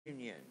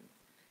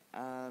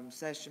Union.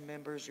 Session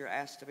members, you're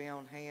asked to be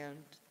on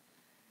hand.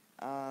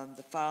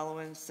 The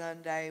following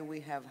Sunday, we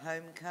have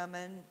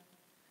homecoming.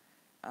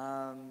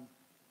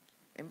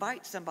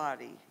 Invite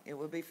somebody. It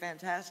would be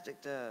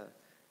fantastic to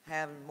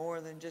have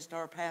more than just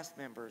our past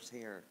members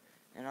here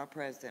and our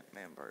present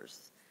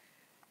members.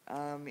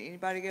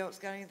 Anybody else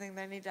got anything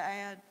they need to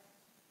add?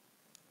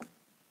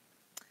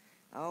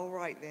 All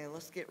right then,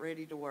 let's get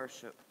ready to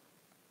worship.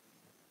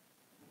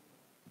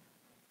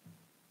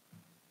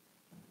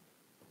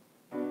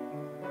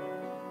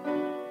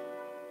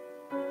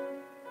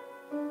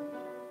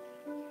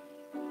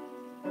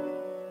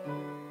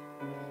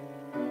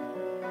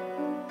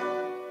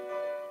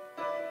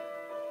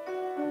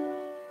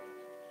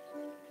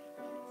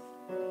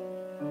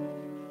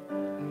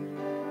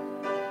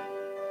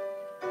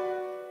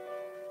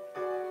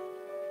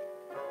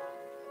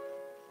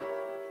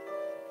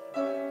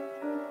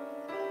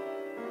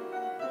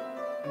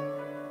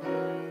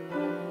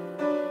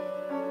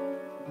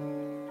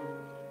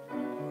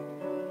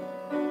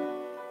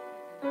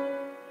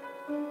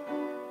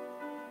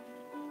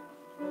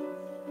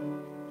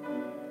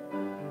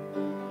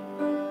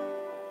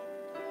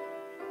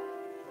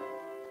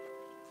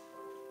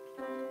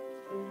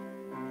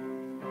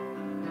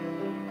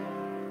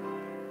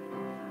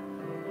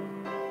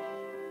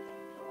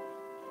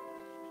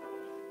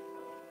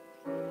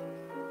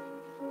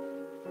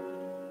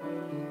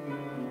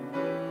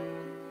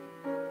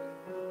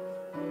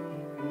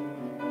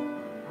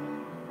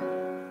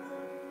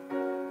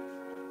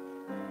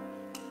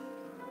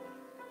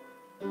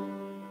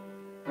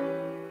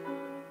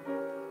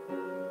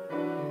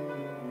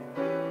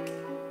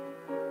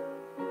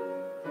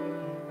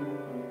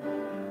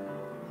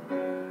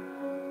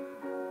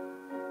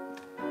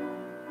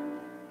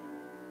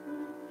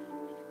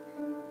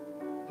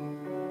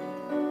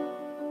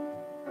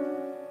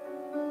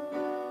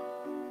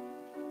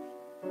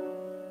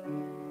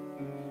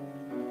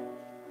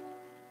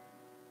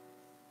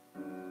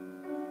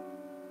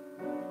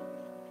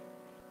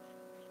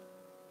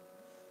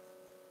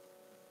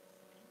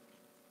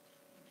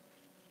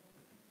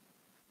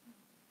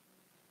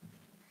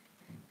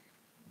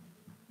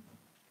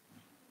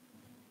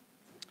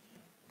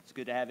 It's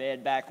good to have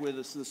Ed back with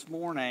us this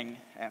morning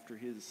after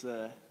his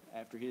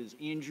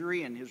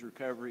injury, and his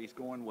recovery is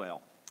going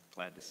well.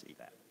 Glad to see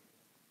that.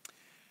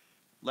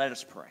 Let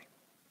us pray.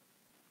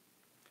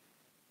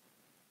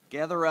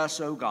 Gather us,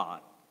 O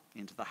God,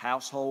 into the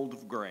household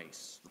of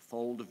grace, the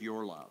fold of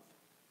your love.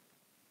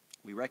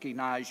 We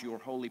recognize your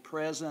holy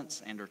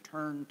presence and are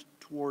turned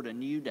toward a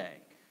new day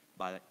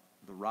by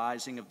the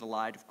rising of the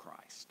light of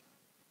Christ.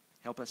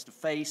 Help us to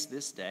face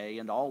this day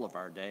and all of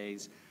our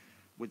days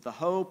with the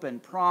hope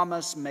and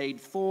promise made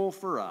full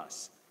for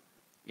us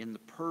in the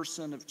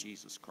person of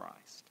Jesus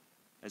Christ,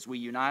 as we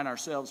unite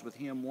ourselves with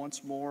him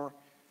once more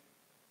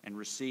and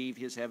receive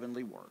his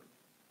heavenly word.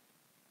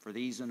 For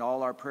these and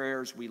all our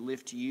prayers we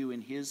lift to you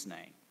in his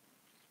name.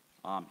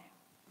 Amen.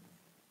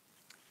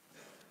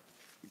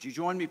 Would you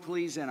join me,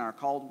 please, in our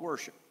call to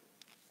worship?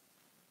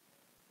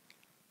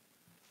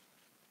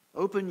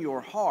 Open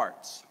your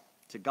hearts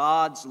to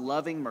God's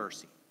loving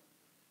mercy.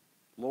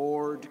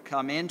 Lord,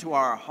 come into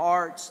our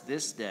hearts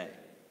this day.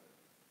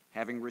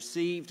 Having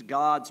received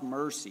God's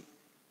mercy,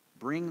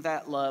 bring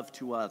that love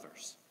to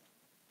others.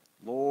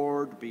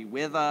 Lord, be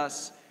with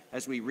us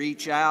as we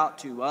reach out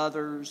to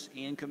others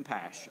in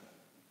compassion.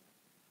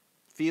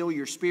 Feel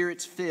your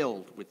spirits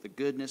filled with the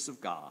goodness of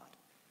God.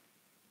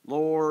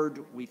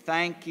 Lord, we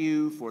thank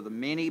you for the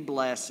many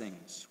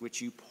blessings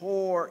which you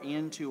pour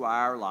into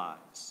our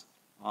lives.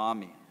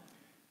 Amen.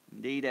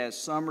 Indeed, as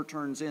summer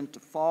turns into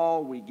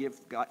fall, we give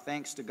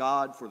thanks to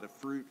God for the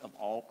fruit of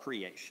all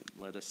creation.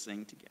 Let us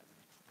sing together.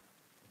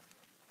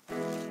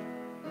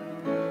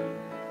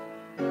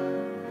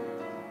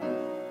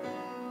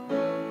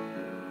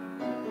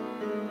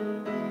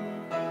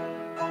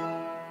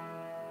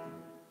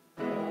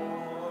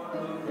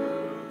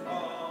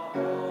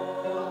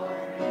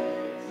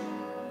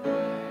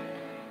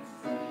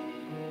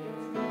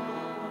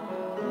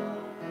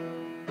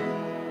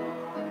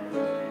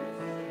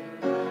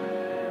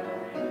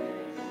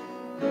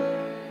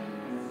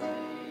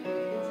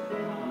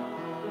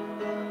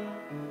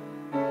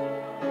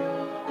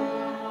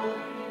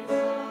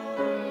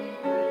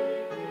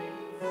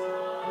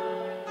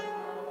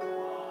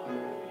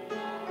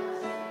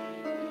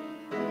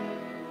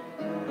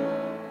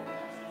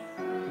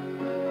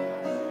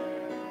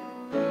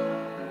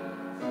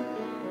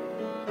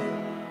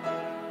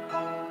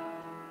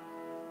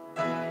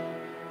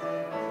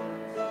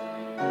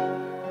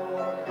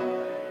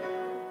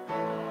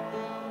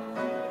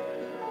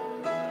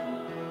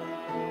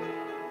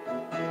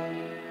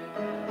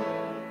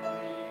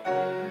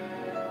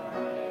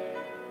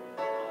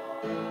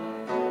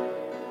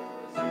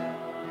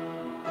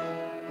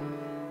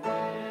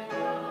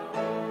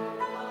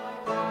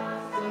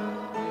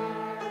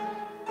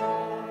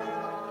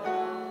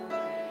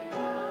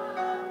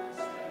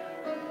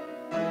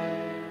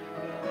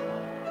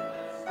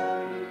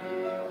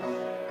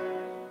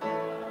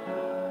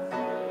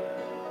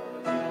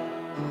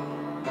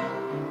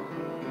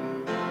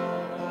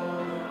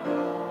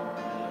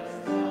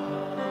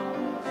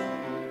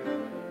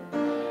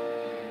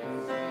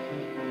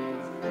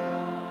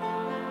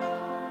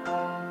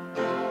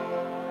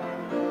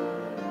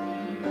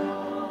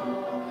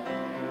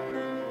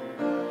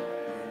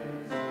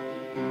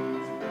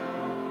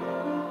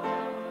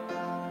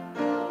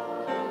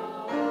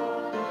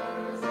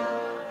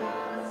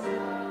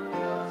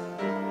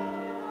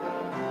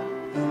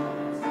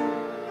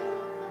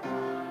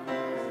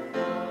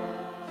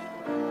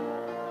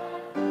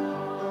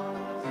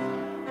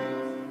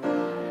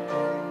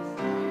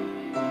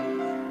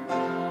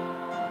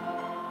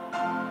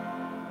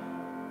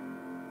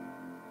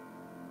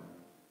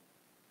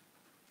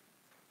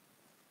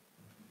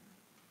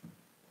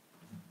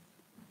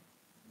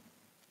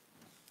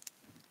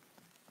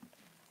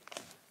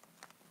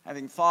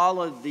 Having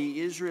followed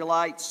the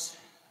Israelites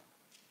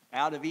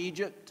out of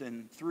Egypt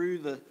and through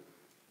the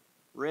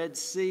Red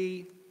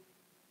Sea,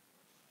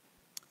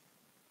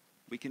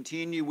 we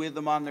continue with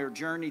them on their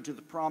journey to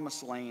the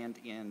Promised Land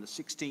in the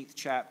 16th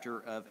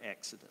chapter of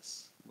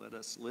Exodus. Let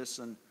us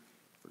listen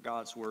for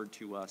God's word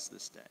to us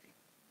this day.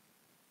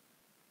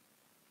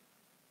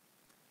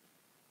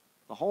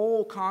 The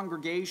whole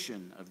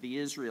congregation of the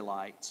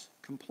Israelites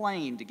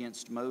complained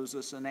against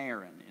Moses and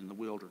Aaron in the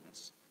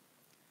wilderness.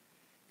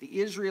 The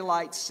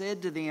Israelites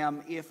said to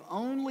them, "If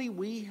only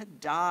we had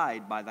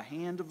died by the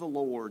hand of the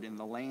Lord in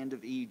the land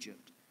of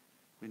Egypt,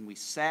 when we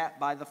sat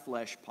by the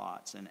flesh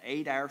pots and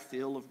ate our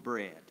fill of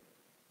bread.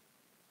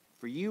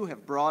 For you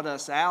have brought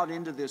us out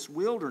into this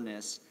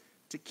wilderness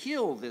to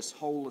kill this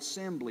whole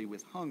assembly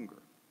with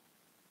hunger."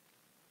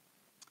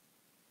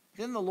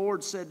 Then the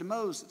Lord said to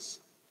Moses,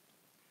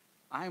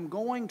 "I am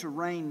going to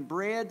rain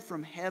bread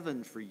from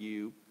heaven for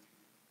you,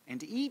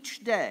 and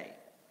each day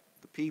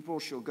the people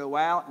shall go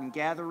out and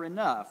gather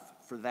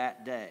enough for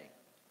that day.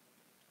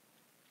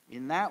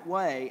 In that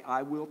way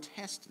I will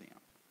test them,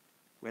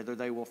 whether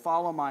they will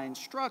follow my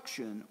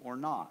instruction or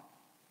not.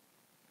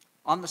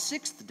 On the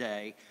 6th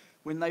day,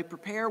 when they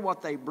prepare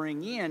what they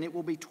bring in, it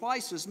will be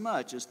twice as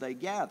much as they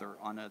gather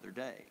on other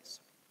days."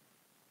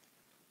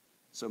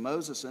 So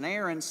Moses and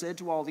Aaron said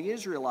to all the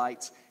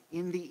Israelites,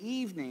 "In the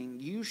evening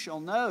you shall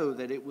know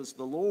that it was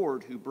the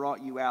Lord who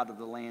brought you out of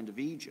the land of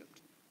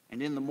Egypt.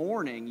 And in the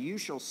morning you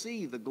shall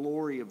see the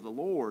glory of the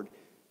Lord,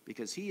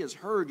 because he has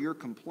heard your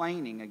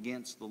complaining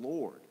against the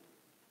Lord.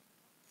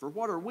 For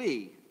what are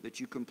we that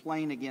you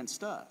complain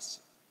against us?"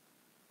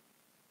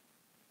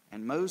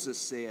 And Moses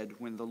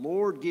said, "When the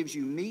Lord gives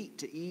you meat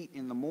to eat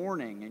in the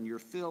morning and your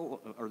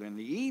fill, or in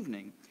the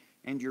evening,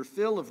 and your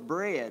fill of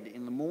bread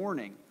in the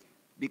morning,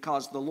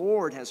 because the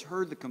Lord has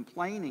heard the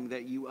complaining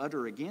that you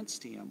utter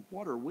against him,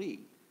 what are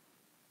we?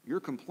 Your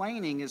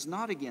complaining is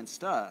not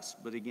against us,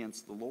 but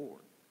against the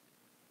Lord."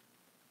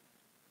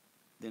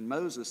 Then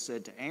Moses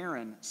said to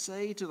Aaron,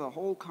 "Say to the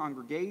whole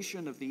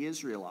congregation of the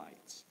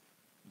Israelites,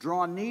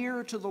 'Draw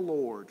near to the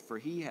Lord, for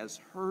he has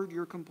heard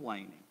your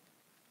complaining.'"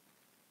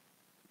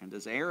 And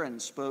as Aaron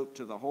spoke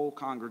to the whole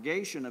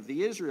congregation of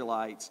the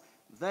Israelites,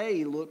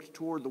 they looked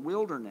toward the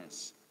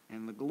wilderness,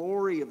 and the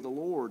glory of the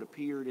Lord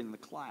appeared in the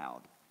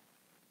cloud.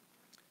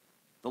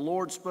 The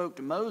Lord spoke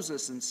to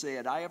Moses and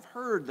said, "I have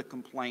heard the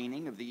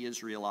complaining of the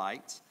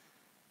Israelites.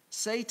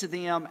 Say to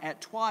them,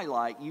 at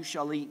twilight you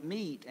shall eat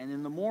meat, and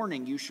in the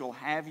morning you shall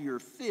have your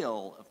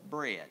fill of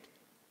bread.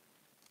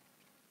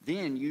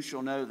 Then you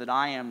shall know that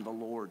I am the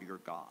Lord your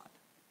God."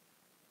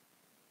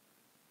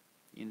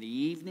 In the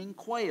evening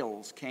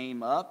quails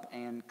came up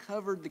and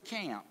covered the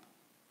camp.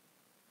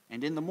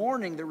 And in the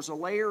morning there was a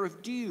layer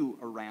of dew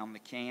around the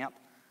camp.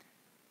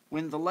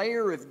 When the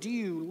layer of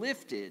dew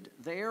lifted,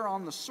 there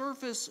on the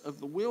surface of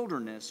the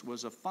wilderness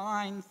was a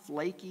fine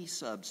flaky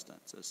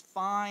substance, as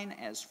fine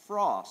as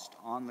frost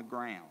on the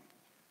ground.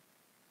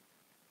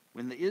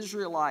 When the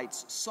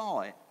Israelites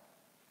saw it,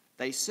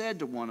 they said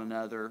to one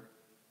another,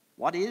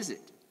 "What is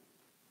it?"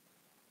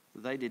 For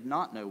they did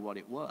not know what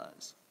it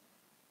was.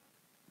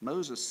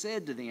 Moses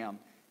said to them,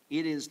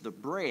 "It is the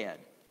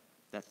bread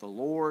that the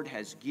Lord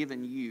has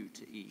given you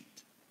to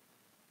eat."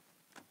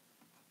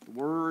 The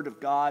word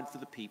of God for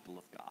the people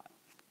of God.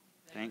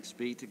 Thanks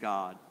be to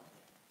God.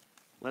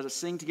 Let us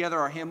sing together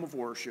our hymn of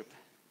worship,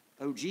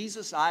 "O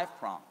Jesus, I have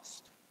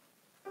promised."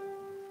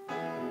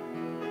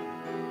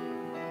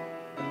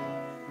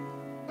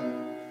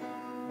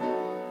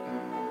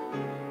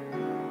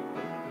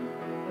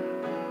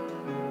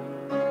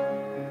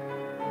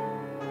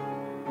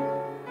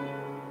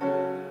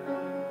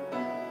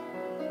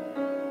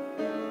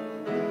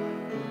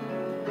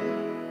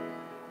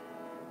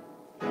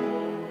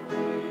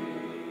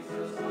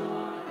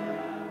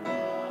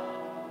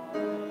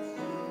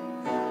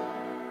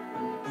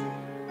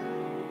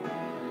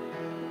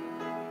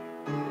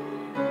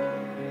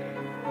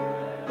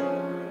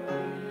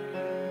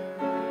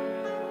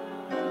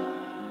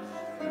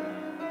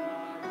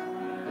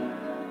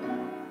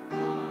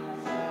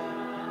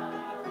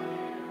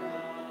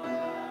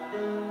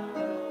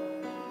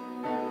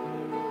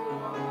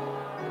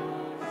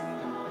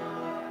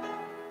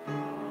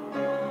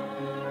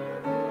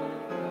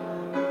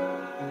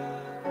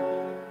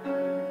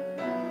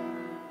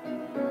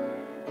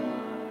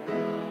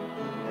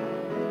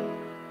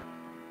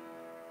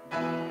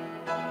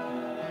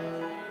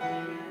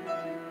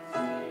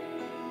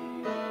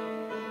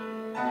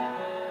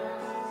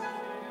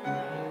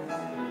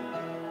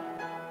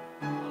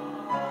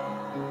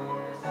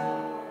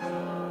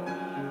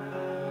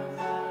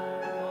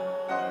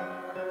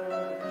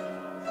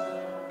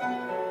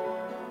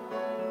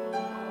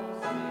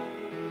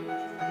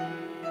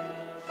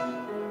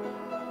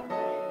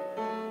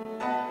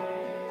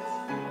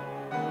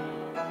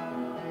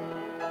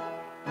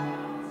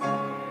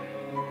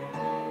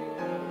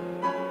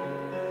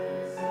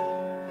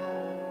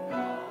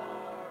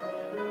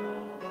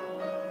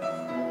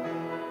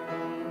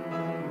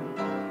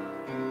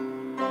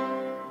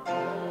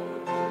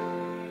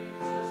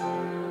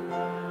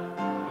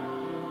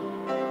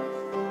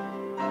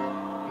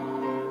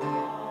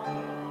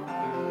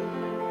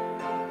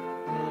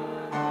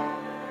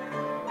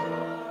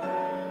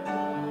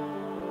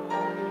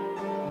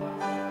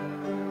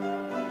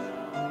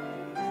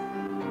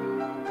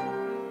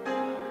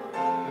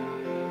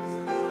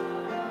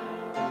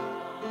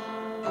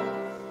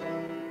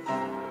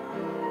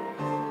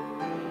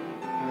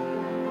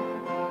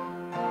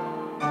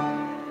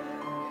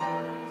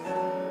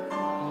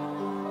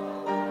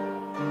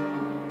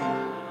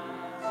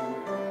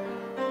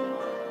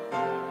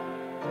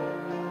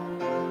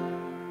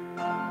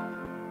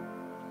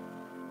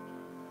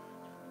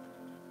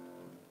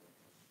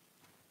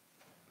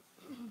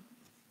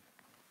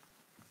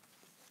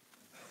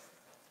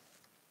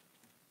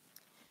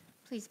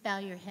 Please bow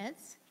your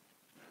heads.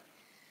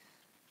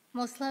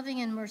 Most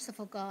loving and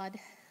merciful God,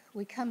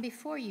 we come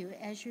before you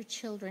as your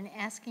children,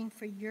 asking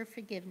for your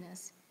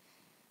forgiveness.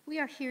 We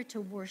are here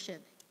to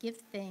worship, give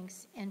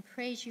thanks, and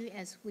praise you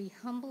as we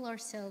humble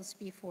ourselves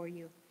before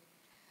you.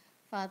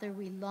 Father,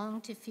 we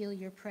long to feel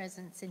your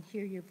presence and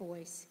hear your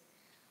voice.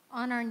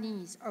 On our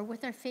knees or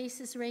with our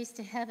faces raised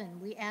to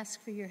heaven, we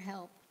ask for your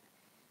help.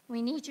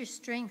 We need your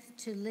strength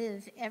to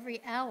live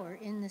every hour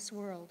in this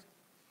world.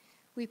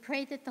 We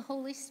pray that the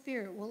Holy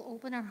Spirit will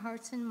open our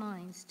hearts and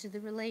minds to the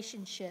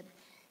relationship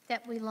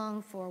that we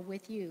long for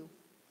with you.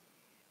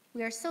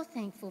 We are so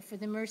thankful for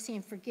the mercy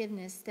and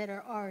forgiveness that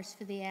are ours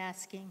for the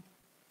asking,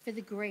 for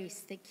the grace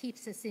that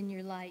keeps us in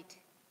your light.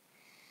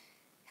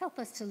 Help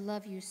us to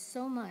love you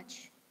so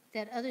much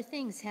that other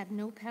things have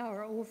no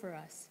power over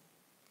us.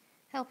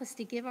 Help us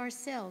to give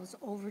ourselves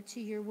over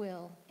to your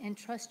will and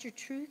trust your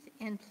truth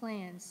and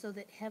plans so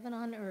that heaven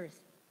on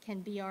earth can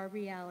be our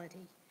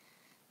reality.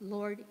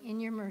 Lord,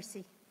 in your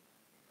mercy.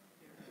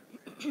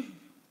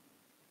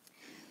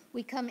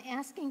 We come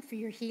asking for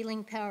your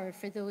healing power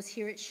for those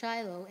here at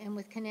Shiloh and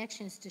with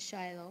connections to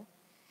Shiloh.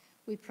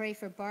 We pray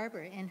for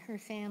Barbara and her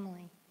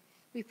family.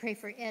 We pray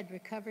for Ed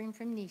recovering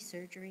from knee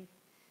surgery,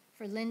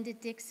 for Linda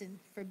Dixon,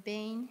 for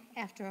Bain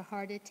after a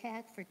heart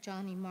attack, for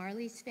Johnny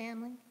Marley's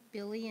family,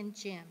 Billy and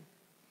Jim,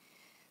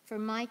 for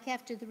Mike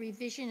after the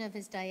revision of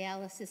his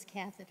dialysis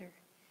catheter.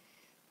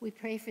 We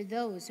pray for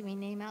those we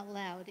name out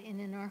loud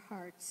and in our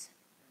hearts.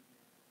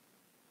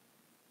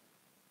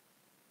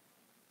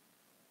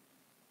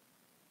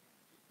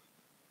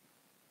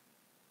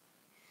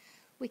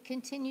 We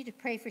continue to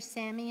pray for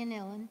Sammy and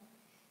Ellen,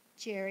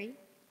 Jerry,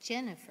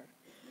 Jennifer,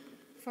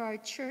 for our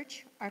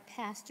church, our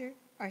pastor,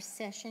 our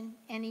session,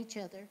 and each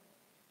other.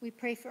 We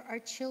pray for our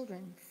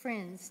children,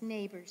 friends,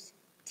 neighbors,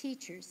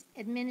 teachers,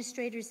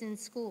 administrators in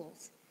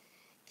schools.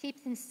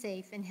 Keep them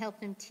safe and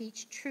help them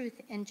teach truth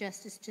and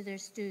justice to their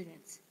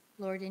students.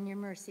 Lord, in your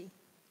mercy.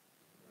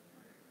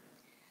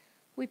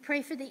 We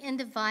pray for the end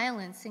of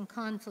violence and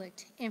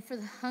conflict, and for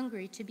the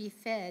hungry to be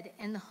fed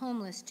and the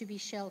homeless to be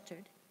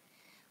sheltered.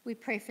 We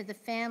pray for the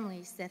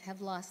families that have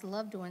lost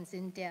loved ones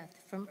in death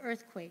from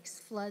earthquakes,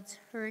 floods,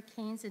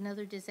 hurricanes, and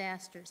other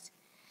disasters.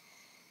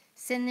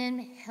 Send them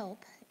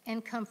help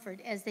and comfort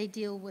as they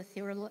deal with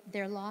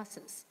their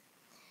losses.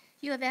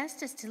 You have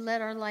asked us to let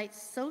our light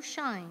so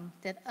shine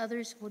that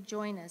others will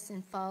join us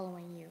in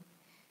following you.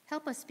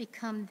 Help us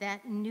become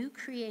that new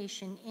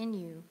creation in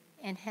you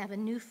and have a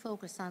new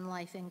focus on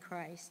life in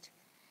Christ.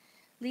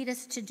 Lead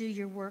us to do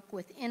your work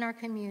within our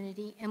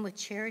community and with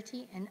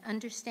charity and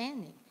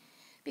understanding,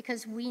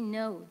 because we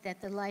know that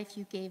the life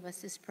you gave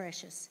us is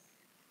precious.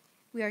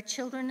 We are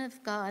children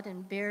of God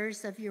and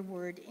bearers of your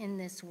word in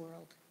this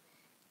world.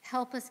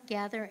 Help us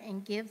gather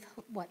and give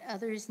what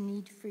others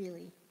need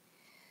freely.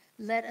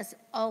 Let us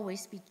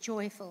always be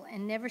joyful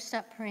and never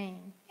stop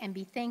praying, and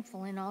be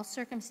thankful in all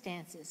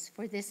circumstances,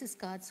 for this is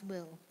God's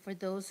will for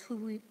those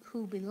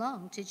who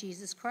belong to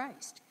Jesus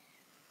Christ.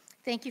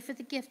 Thank you for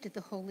the gift of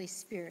the Holy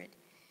Spirit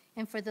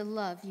and for the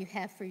love you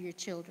have for your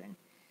children.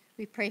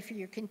 We pray for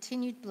your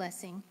continued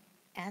blessing,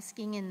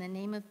 asking in the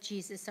name of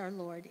Jesus, our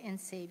Lord and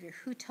Savior,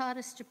 who taught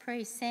us to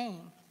pray,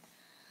 saying,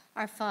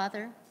 Our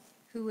Father,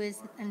 who is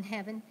in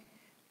heaven,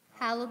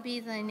 hallowed be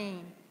thy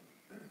name.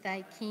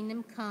 Thy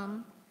kingdom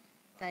come,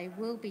 thy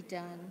will be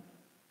done,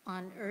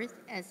 on earth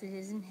as it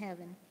is in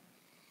heaven.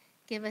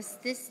 Give us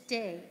this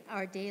day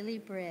our daily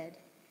bread,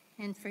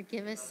 and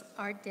forgive us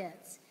our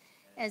debts,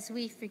 as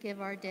we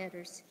forgive our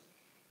debtors.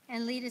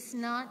 And lead us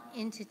not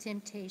into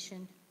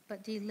temptation,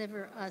 but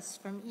deliver us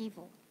from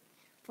evil.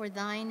 For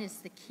thine is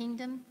the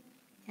kingdom,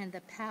 and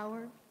the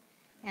power,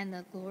 and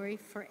the glory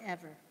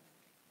forever.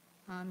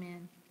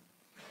 Amen.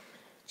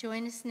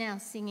 Join us now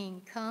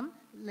singing, Come,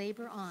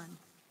 Labor On.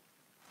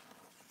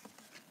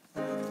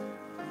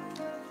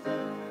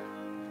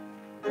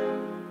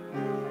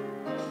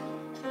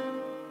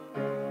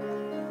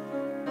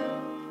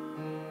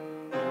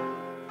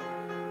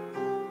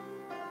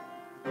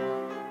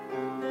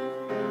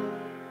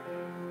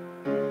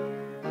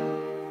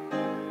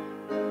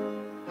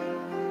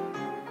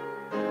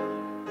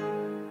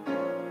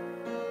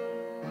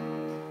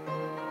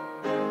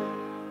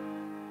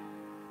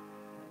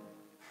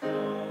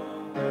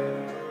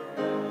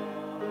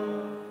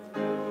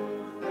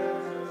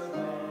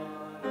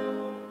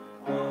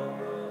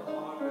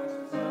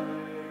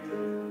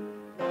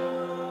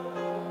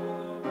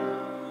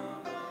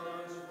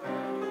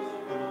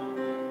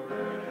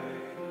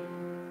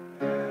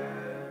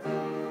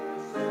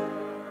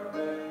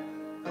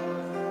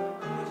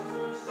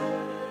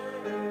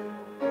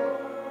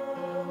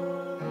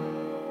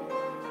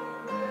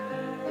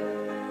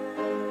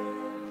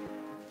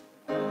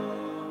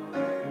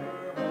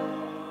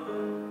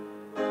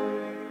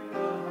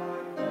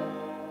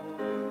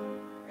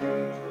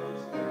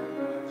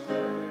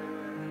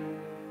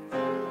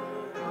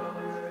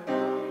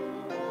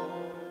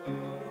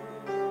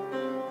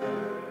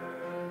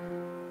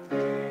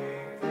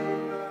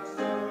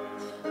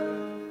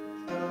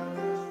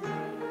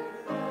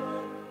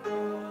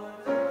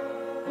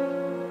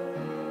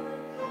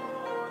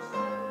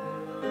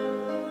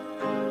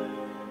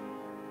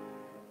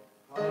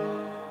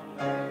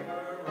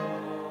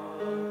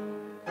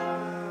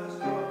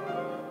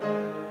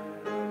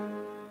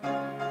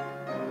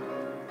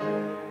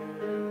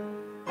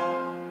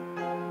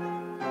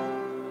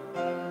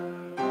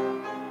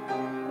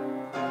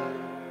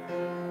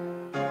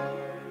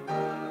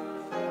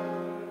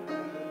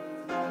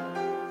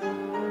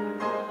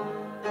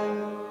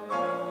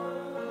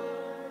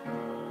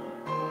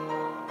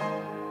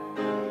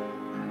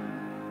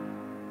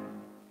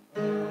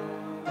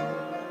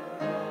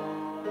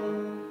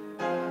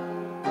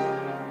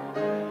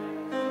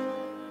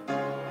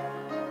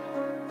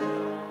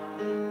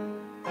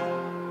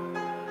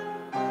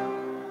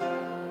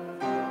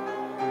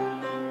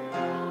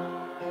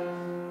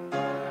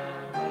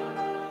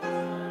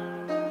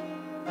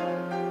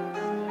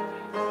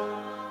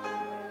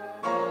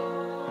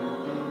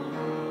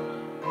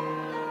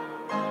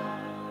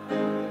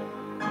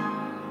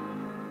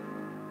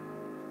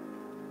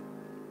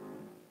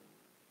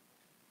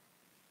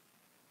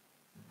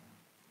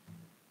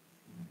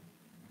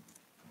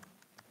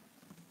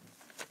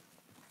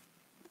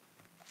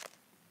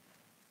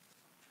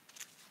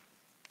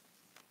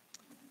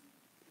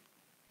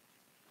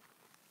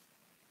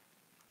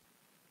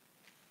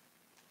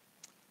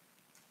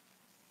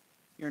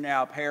 Hear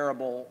now a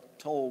parable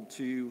told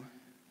to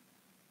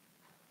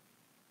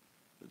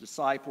the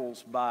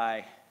disciples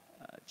by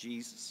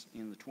Jesus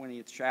in the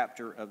 20th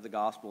chapter of the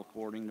Gospel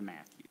according to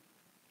Matthew.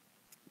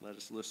 Let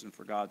us listen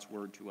for God's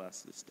word to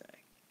us this day.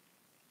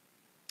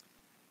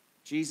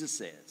 Jesus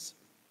says,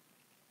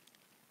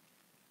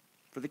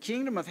 "For the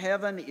kingdom of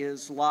heaven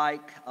is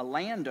like a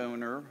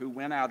landowner who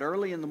went out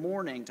early in the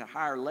morning to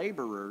hire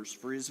laborers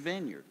for his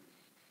vineyard.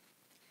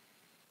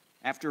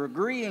 After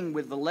agreeing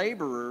with the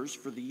laborers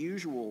for the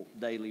usual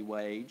daily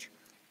wage,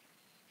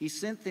 he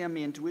sent them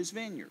into his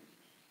vineyard.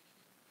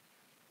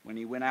 When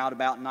he went out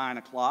about 9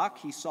 o'clock,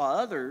 he saw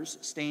others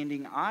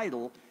standing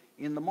idle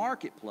in the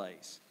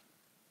marketplace.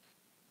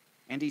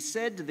 And he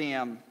said to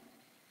them,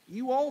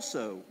 'You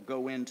also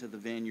go into the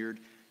vineyard,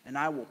 and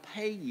I will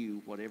pay you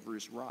whatever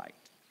is right.'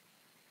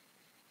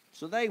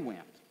 So they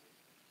went.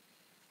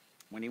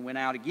 When he went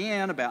out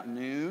again about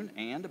noon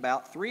and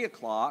about 3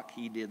 o'clock,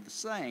 he did the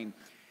same.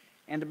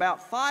 And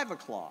about 5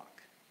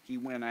 o'clock, he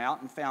went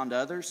out and found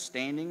others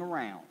standing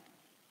around.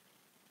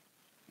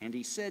 And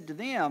he said to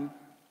them,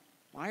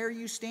 'Why are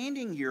you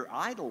standing here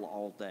idle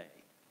all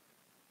day?'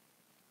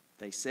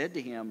 They said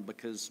to him,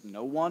 'Because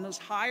no one has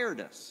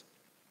hired us.'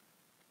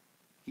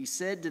 He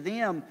said to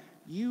them,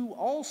 'You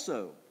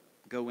also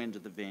go into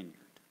the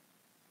vineyard.'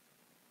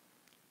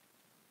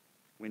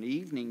 When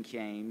evening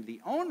came,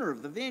 the owner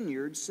of the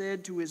vineyard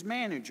said to his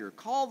manager,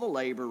 'Call the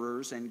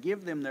laborers and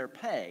give them their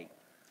pay,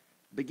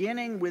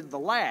 beginning with the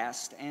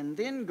last and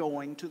then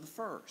going to the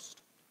first.'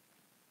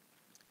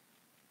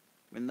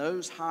 When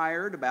those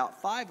hired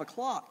about 5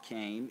 o'clock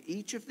came,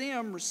 each of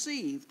them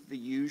received the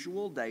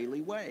usual daily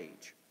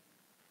wage.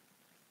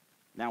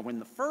 Now when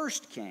the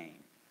first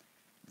came,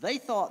 they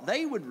thought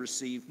they would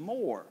receive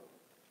more.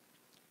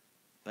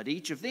 But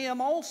each of them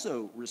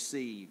also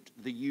received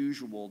the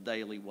usual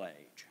daily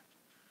wage.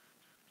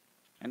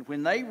 And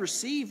when they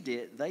received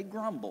it, they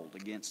grumbled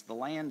against the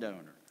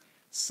landowner,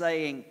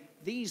 saying,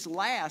 'These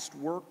last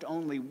worked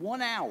only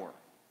 1 hour,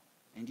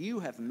 and you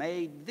have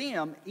made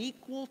them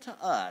equal to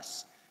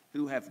us,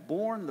 who have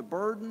borne the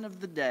burden of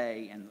the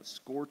day and the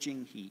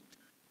scorching heat.'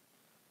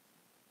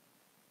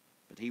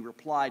 But he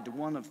replied to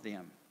one of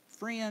them,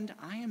 'Friend,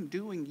 I am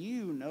doing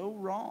you no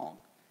wrong.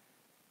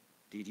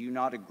 Did you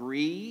not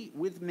agree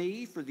with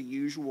me for the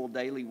usual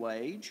daily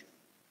wage?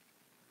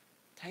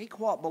 Take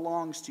what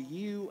belongs to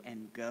you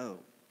and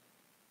go.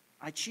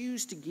 I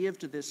choose to give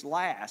to this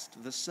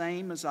last the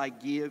same as I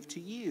give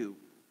to you.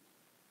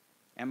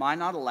 Am I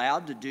not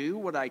allowed to do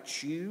what I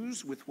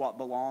choose with what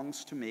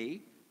belongs to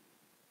me?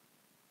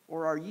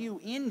 Or are you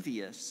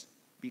envious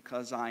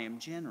because I am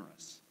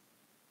generous?'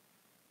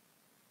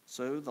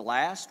 So the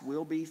last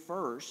will be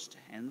first,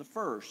 and the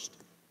first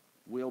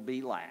will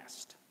be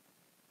last."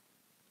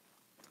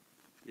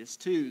 This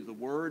too, the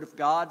word of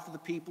God for the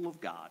people of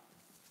God.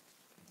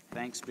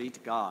 Thanks be to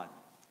God.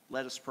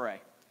 Let us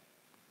pray.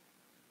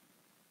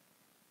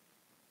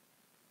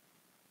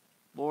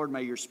 Lord,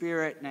 may your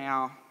Spirit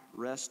now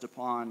rest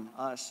upon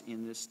us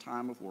in this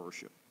time of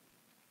worship.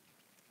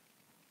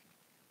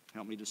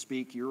 Help me to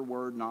speak your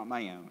word, not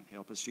my own.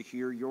 Help us to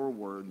hear your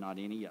word, not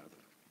any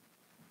other,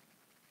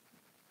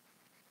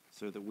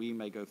 so that we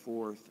may go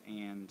forth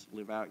and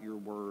live out your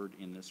word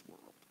in this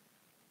world.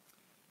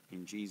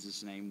 In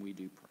Jesus' name we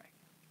do pray.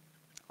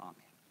 Amen.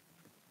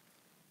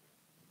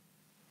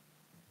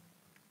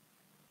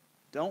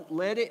 Don't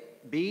let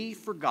it be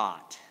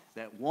forgot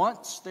that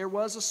once there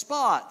was a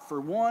spot for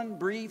one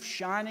brief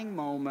shining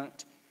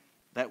moment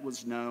that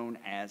was known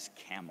as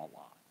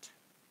Camelot.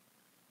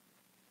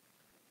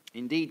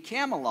 Indeed,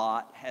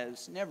 Camelot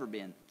has never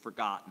been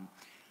forgotten.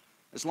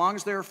 As long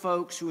as there are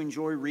folks who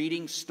enjoy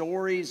reading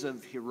stories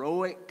of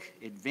heroic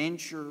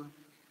adventure,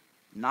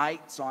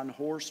 knights on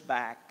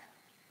horseback,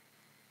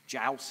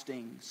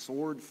 jousting,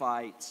 sword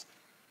fights,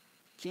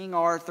 King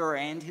Arthur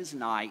and his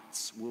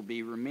knights will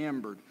be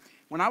remembered.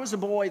 When I was a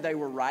boy, they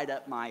were right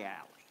up my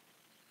alley.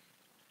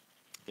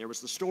 There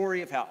was the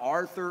story of how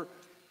Arthur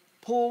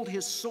pulled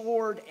his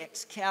sword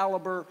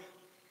Excalibur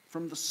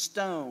from the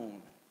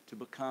stone to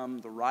become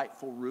the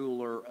rightful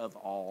ruler of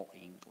all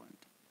England.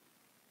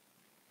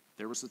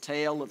 There was the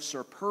tale of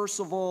Sir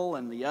Percival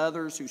and the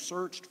others who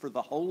searched for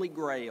the Holy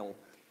Grail,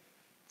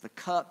 the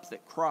cup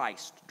that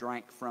Christ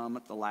drank from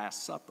at the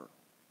Last Supper.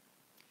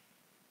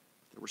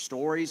 There were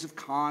stories of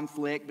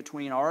conflict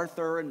between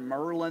Arthur and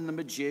Merlin the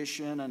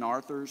magician and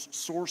Arthur's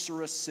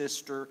sorceress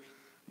sister,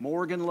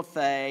 Morgan Le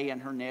Fay,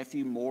 and her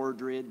nephew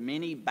Mordred,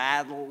 many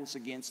battles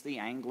against the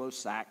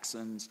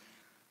Anglo-Saxons,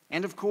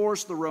 and of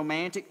course the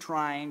romantic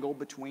triangle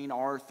between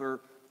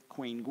Arthur,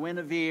 Queen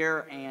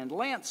Guinevere, and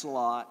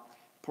Lancelot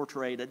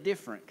portrayed a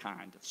different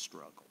kind of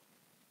struggle.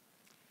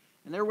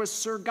 And there was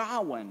Sir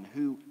Gawain,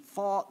 who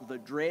fought the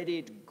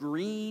dreaded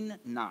Green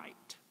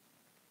Knight.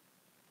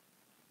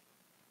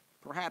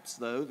 Perhaps,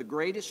 though, the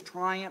greatest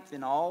triumph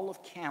in all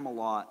of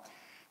Camelot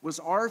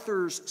was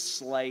Arthur's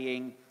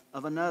slaying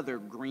of another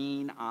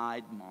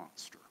green-eyed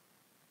monster.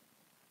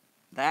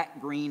 That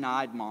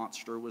green-eyed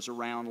monster was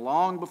around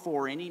long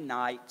before any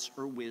knights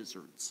or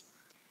wizards,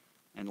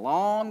 and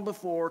long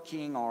before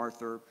King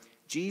Arthur,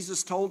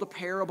 Jesus told a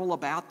parable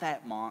about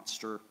that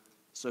monster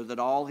so that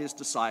all his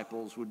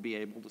disciples would be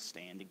able to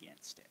stand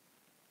against it.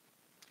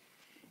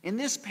 In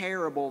this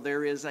parable,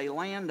 there is a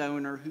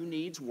landowner who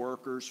needs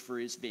workers for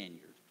his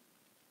vineyard.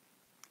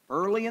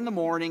 Early in the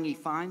morning, he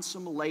finds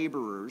some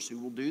laborers who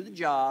will do the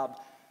job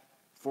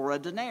for a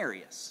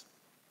denarius,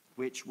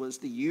 which was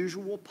the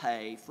usual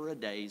pay for a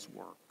day's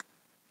work.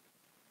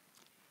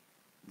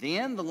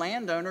 Then the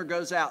landowner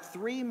goes out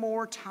 3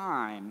 more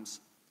times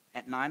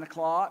at 9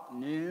 o'clock,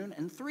 noon,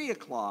 and 3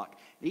 o'clock.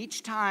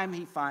 Each time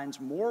he finds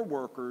more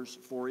workers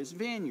for his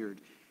vineyard.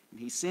 And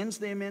he sends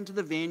them into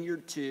the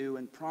vineyard too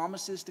and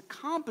promises to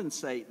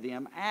compensate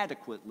them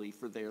adequately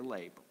for their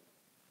labor.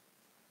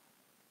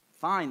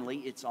 Finally,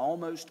 it's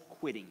almost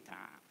quitting time.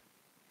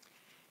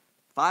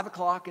 5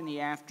 o'clock in the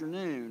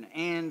afternoon,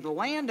 and the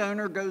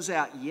landowner goes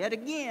out yet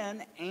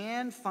again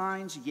and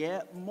finds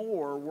yet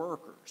more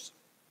workers.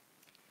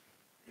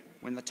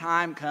 When the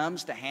time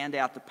comes to hand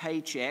out the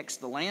paychecks,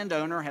 the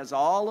landowner has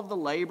all of the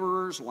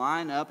laborers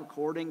line up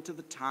according to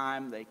the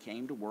time they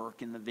came to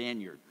work in the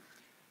vineyard.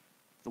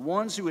 The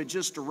ones who had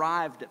just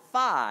arrived at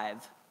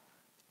 5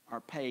 are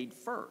paid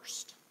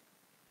first.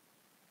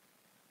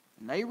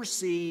 And they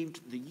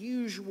received the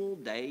usual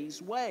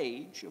day's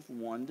wage of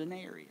 1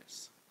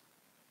 denarius.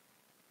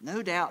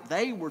 No doubt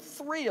they were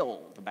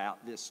thrilled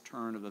about this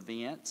turn of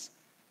events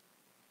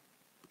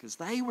because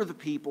they were the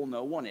people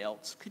no one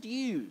else could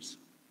use.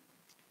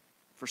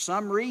 For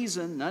some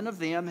reason, none of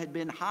them had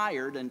been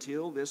hired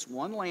until this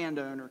one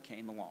landowner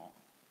came along.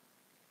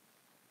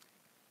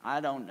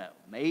 I don't know.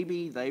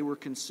 Maybe they were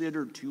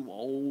considered too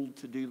old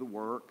to do the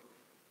work.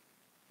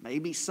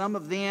 Maybe some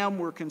of them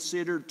were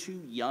considered too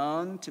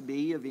young to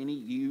be of any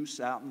use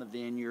out in the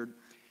vineyard.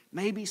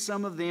 Maybe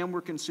some of them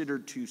were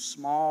considered too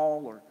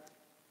small or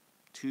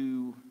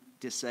too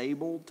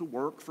disabled to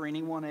work for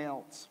anyone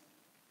else.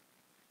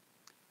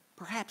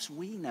 Perhaps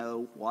we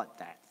know what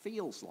that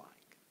feels like.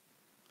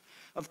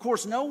 Of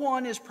course, no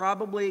one is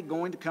probably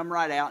going to come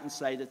right out and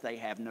say that they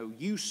have no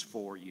use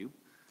for you.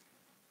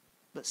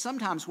 But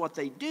sometimes what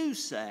they do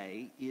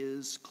say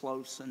is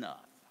close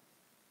enough.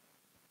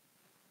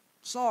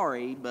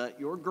 Sorry, but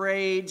your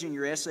grades and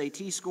your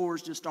SAT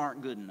scores just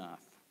aren't good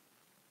enough.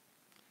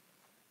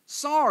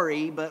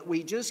 Sorry, but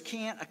we just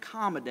can't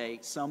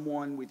accommodate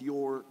someone with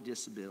your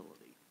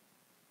disability.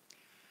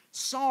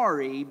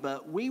 Sorry,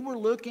 but we were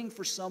looking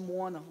for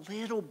someone a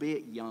little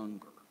bit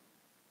younger.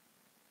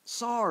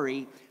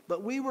 Sorry,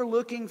 but we were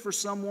looking for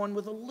someone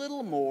with a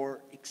little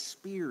more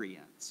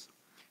experience.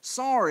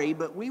 Sorry,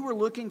 but we were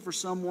looking for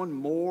someone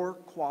more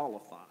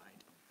qualified.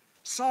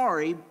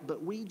 Sorry,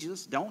 but we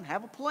just don't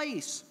have a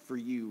place for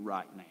you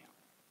right now.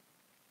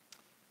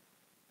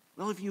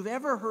 Well, if you've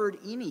ever heard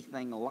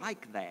anything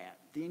like that,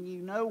 then you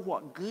know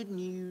what good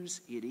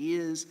news it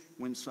is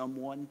when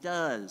someone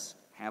does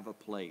have a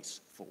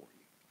place for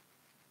you.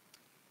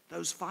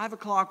 Those 5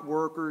 o'clock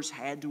workers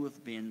had to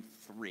have been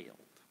thrilled.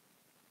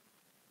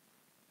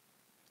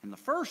 And the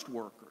first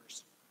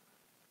workers,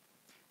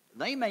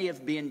 they may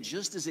have been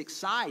just as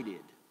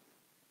excited.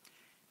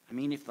 I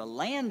mean, if the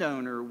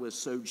landowner was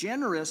so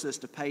generous as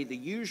to pay the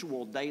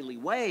usual daily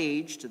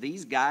wage to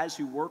these guys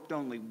who worked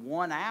only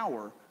 1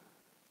 hour,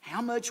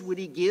 how much would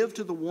he give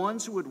to the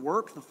ones who would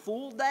work the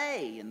full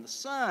day in the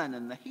sun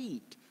and the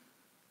heat?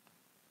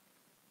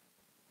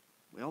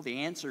 Well, the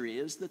answer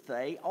is that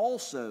they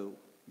also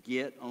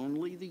get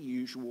only the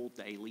usual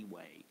daily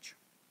wage.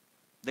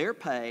 Their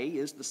pay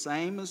is the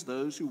same as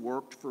those who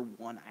worked for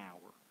 1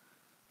 hour.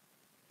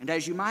 And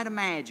as you might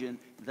imagine,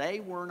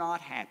 they were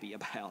not happy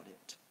about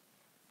it.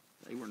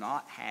 They were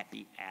not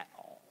happy at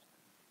all.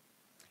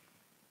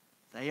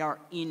 They are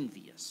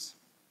envious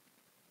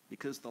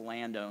because the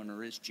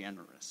landowner is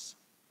generous.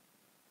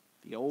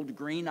 The old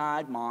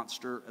green-eyed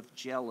monster of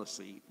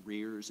jealousy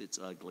rears its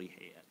ugly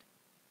head.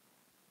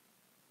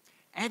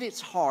 At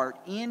its heart,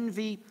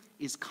 envy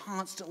is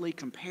constantly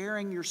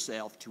comparing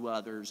yourself to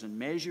others and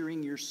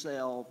measuring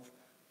yourself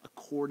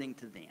according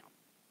to them.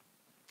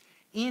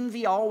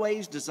 Envy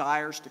always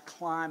desires to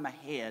climb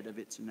ahead of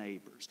its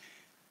neighbors.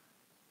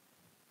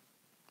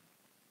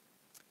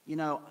 You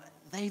know,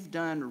 they've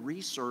done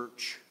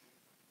research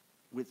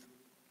with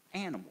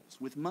animals,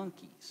 with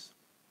monkeys.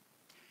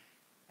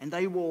 And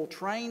they will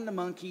train the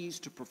monkeys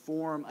to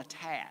perform a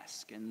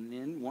task. And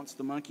then once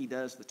the monkey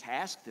does the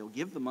task, they'll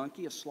give the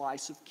monkey a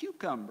slice of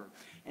cucumber.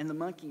 And the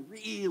monkey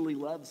really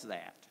loves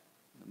that.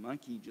 The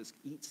monkey just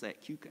eats that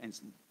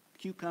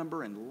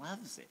cucumber and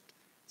loves it,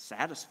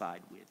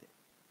 satisfied with it,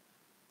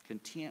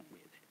 content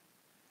with it.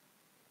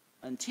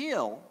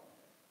 Until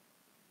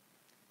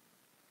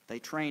they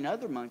train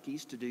other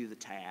monkeys to do the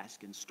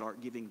task and start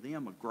giving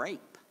them a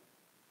grape.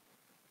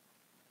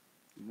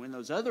 And when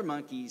those other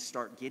monkeys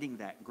start getting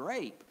that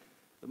grape,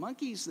 the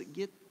monkeys that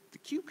get the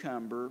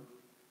cucumber,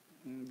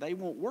 they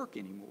won't work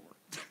anymore.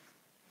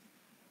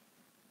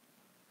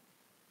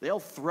 They'll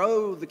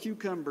throw the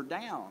cucumber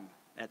down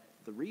at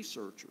the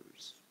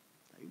researchers.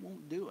 They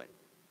won't do it.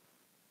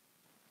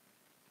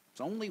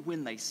 It's only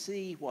when they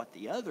see what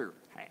the other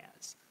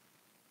has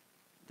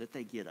that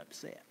they get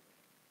upset.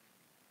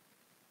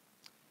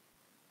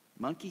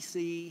 Monkey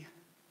see,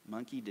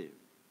 monkey do.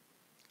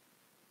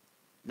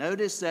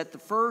 Notice that the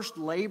first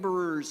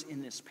laborers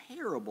in this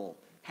parable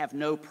have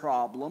no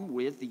problem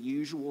with the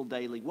usual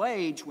daily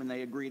wage when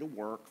they agree to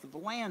work for the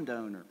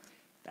landowner.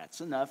 That's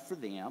enough for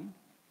them.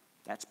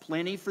 That's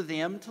plenty for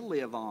them to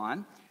live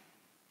on.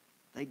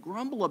 They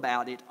grumble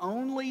about it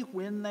only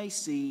when they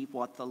see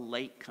what the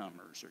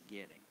latecomers are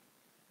getting.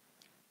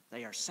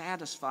 They are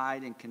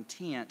satisfied and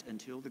content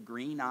until the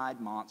green-eyed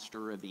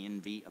monster of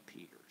envy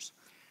appears.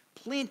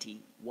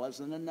 Plenty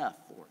wasn't enough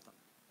for them.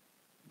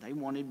 They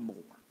wanted more.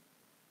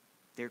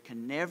 There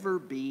can never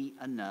be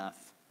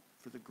enough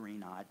for the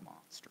green-eyed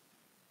monster.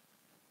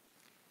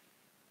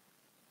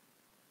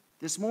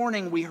 This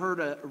morning we heard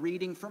a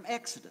reading from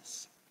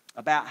Exodus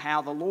about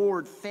how the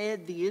Lord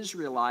fed the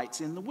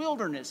Israelites in the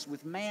wilderness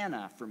with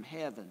manna from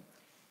heaven.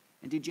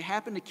 And did you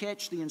happen to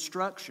catch the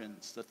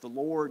instructions that the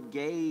Lord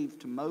gave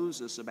to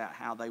Moses about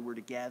how they were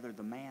to gather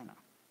the manna?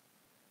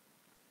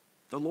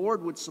 The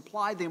Lord would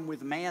supply them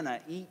with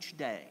manna each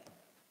day.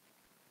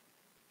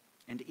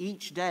 And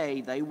each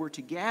day they were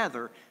to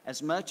gather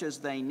as much as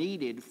they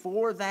needed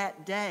for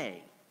that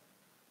day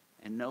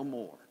and no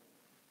more.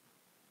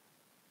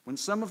 When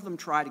some of them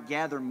try to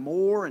gather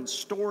more and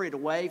store it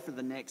away for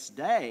the next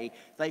day,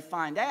 they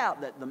find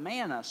out that the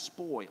manna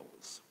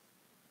spoils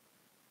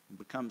and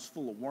becomes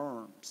full of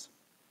worms.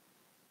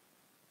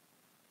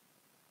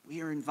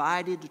 We are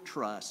invited to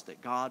trust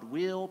that God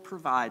will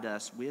provide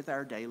us with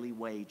our daily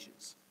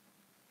wages.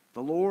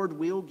 The Lord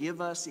will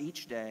give us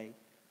each day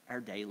our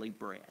daily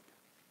bread.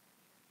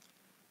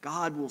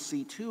 God will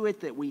see to it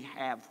that we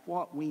have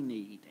what we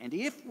need. And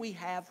if we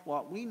have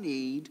what we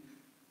need,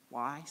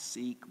 why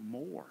seek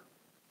more?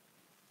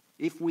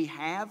 If we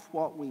have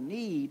what we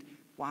need,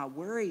 why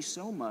worry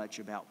so much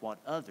about what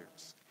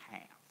others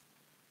have?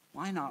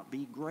 Why not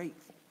be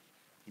grateful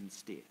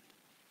instead?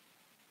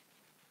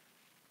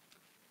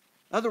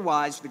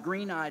 Otherwise, the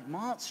green-eyed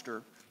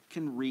monster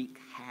can wreak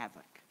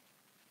havoc.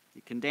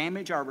 It can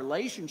damage our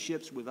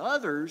relationships with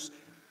others,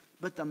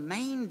 but the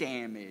main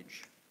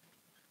damage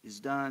is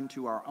done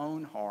to our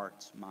own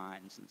hearts,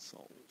 minds, and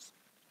souls.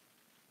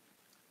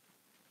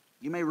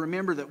 You may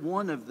remember that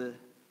one of the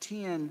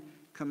 10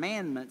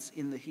 commandments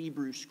in the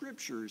Hebrew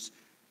Scriptures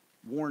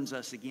warns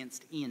us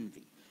against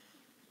envy.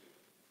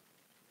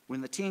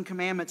 When the 10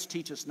 Commandments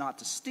teach us not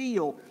to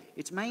steal,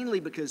 it's mainly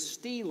because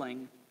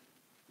stealing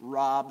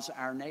robs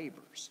our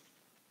neighbors.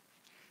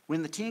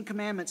 When the 10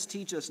 Commandments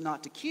teach us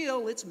not to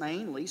kill, it's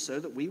mainly so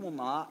that we will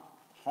not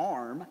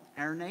harm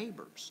our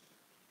neighbors.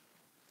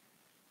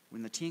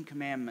 When the 10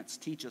 Commandments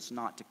teach us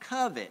not to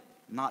covet,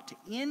 not to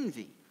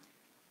envy,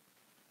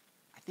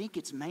 I think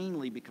it's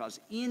mainly because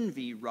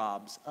envy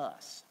robs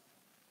us.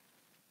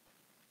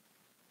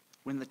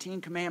 When the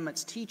 10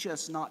 Commandments teach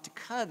us not to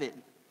covet,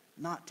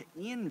 not to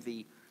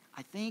envy,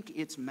 I think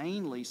it's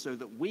mainly so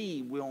that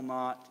we will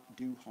not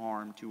do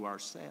harm to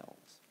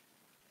ourselves.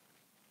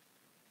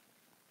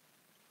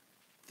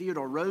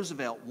 Theodore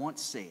Roosevelt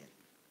once said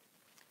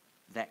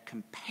that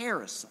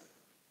comparison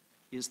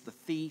is the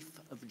thief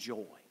of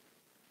joy.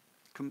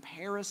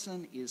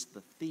 Comparison is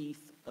the thief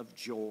of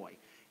joy.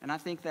 And I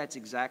think that's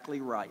exactly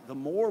right. The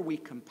more we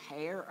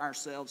compare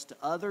ourselves to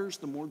others,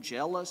 the more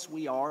jealous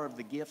we are of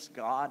the gifts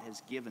God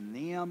has given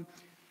them,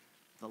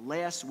 the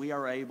less we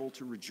are able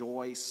to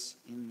rejoice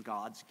in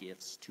God's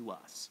gifts to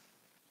us.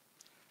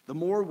 The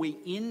more we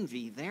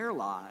envy their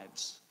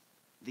lives,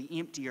 the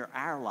emptier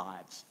our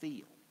lives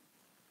feel.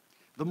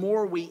 The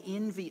more we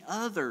envy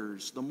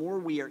others, the more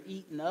we are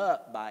eaten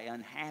up by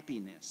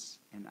unhappiness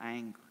and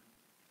anger.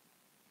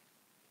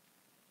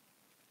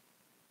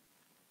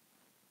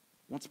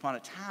 Once upon a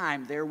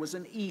time, there was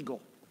an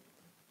eagle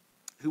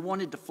who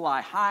wanted to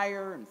fly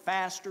higher and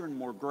faster and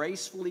more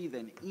gracefully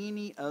than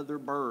any other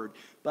bird.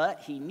 But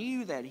he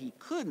knew that he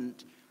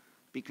couldn't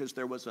because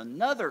there was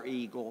another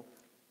eagle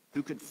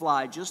who could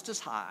fly just as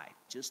high,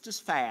 just as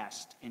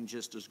fast, and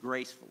just as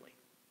gracefully.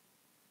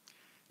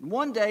 And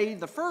one day,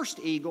 the first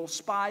eagle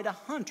spied a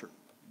hunter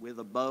with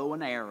a bow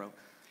and arrow.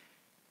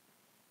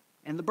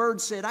 And the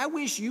bird said, "I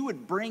wish you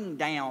would bring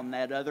down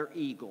that other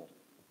eagle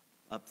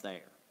up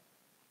there."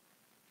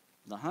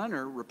 The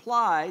hunter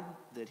replied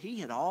that he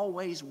had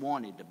always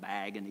wanted to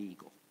bag an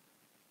eagle.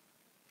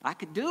 "I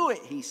could do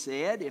it," he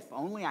said, "if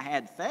only I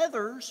had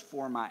feathers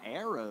for my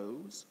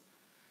arrows."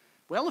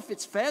 "Well, if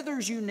it's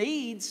feathers you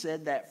need,"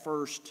 said that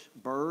first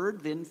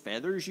bird, "then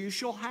feathers you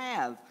shall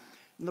have."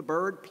 And the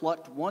bird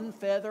plucked one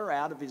feather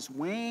out of his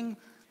wing,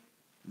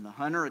 and the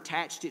hunter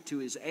attached it to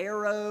his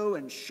arrow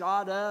and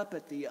shot up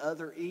at the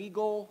other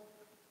eagle.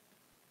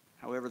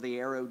 However, the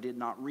arrow did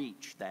not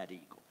reach that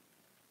eagle.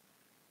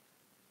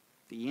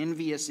 The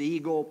envious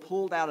eagle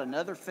pulled out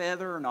another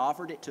feather and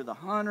offered it to the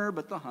hunter,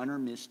 but the hunter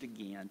missed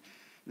again.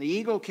 The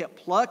eagle kept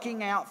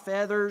plucking out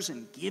feathers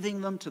and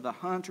giving them to the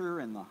hunter,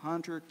 and the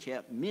hunter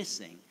kept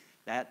missing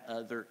that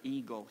other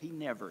eagle. He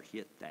never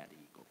hit that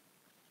eagle.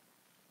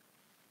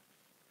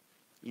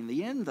 In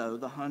the end, though,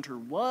 the hunter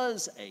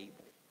was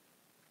able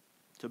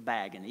to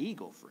bag an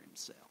eagle for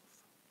himself.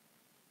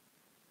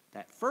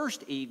 That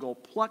first eagle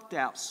plucked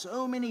out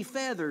so many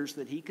feathers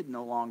that he could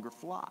no longer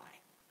fly.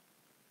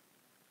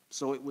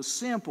 So it was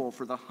simple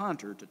for the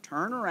hunter to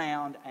turn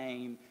around,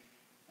 aim,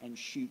 and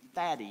shoot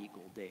that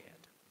eagle dead.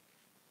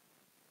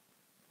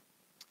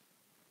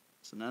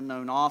 As an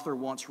unknown author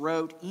once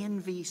wrote,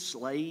 envy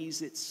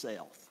slays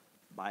itself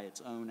by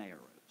its own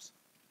arrows.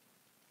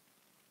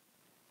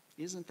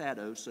 Isn't that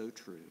oh so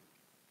true?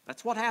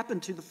 That's what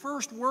happened to the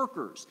first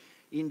workers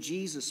in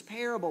Jesus'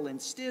 parable.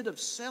 Instead of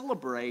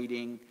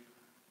celebrating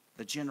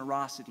the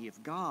generosity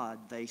of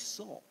God, they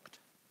sulked.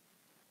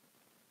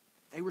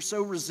 They were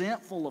so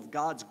resentful of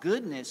God's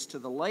goodness to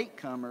the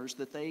latecomers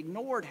that they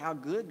ignored how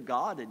good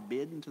God had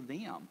been to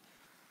them.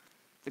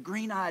 The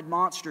green-eyed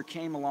monster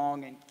came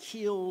along and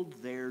killed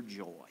their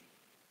joy.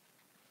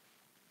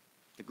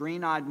 The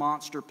green-eyed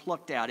monster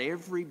plucked out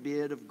every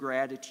bit of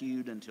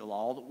gratitude until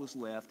all that was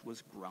left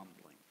was grumbling.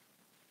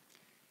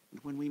 And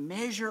when we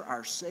measure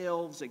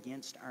ourselves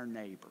against our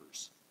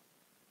neighbors,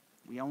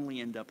 we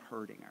only end up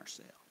hurting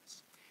ourselves.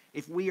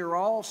 If we are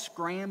all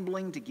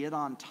scrambling to get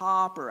on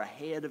top or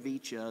ahead of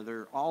each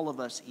other, all of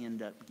us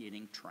end up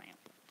getting trampled.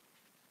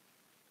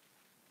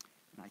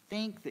 And I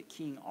think that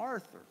King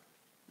Arthur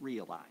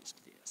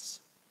realized this.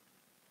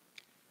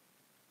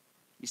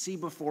 You see,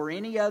 before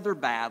any other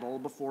battle,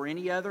 before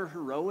any other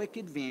heroic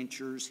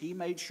adventures, he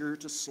made sure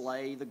to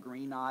slay the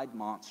green-eyed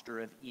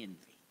monster of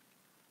envy.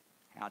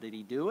 How did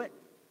he do it?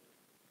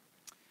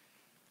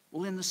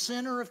 Well, in the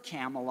center of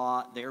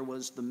Camelot, there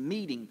was the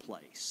meeting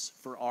place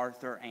for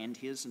Arthur and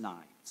his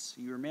knights.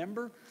 You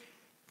remember?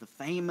 The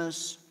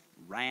famous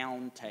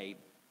round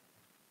table.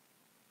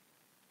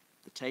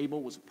 The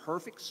table was a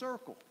perfect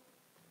circle.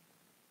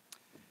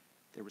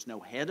 There was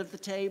no head of the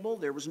table.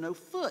 There was no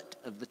foot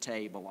of the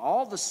table.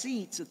 All the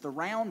seats at the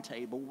round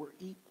table were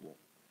equal.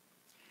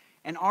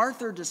 And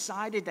Arthur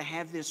decided to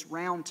have this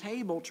round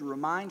table to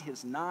remind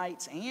his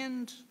knights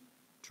and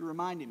to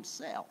remind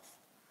himself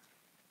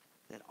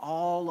that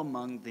all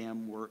among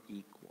them were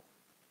equal.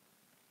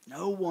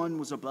 No one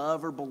was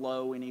above or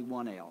below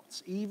anyone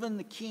else. Even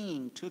the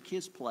king took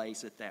his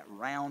place at that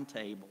round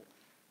table,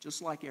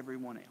 just like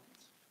everyone else.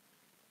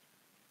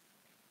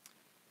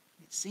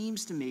 It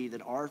seems to me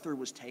that Arthur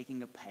was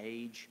taking a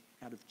page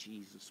out of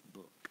Jesus'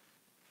 book.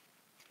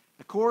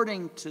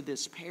 According to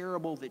this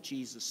parable that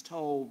Jesus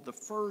told, the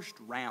first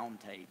round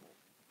table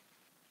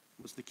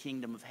was the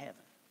kingdom of heaven.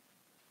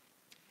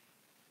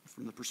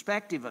 From the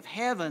perspective of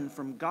heaven,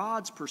 from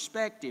God's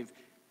perspective,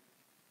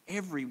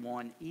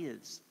 everyone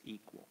is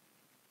equal.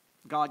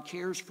 God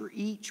cares for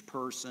each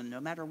person, no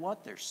matter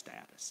what their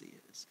status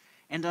is.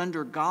 And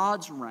under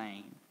God's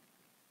reign,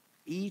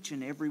 each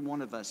and every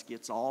one of us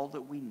gets all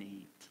that we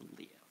need to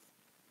live.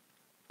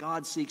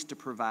 God seeks to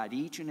provide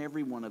each and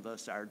every one of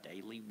us our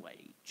daily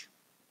wage.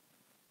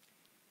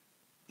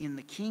 In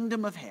the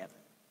kingdom of heaven,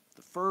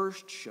 the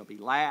first shall be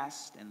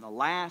last, and the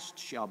last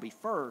shall be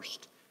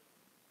first,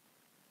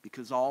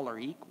 because all are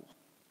equal.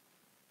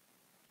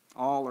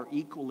 All are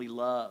equally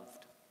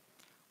loved.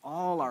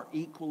 All are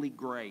equally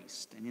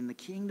graced. And in the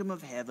kingdom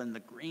of heaven, the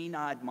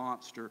green-eyed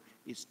monster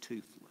is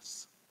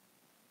toothless.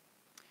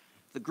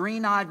 The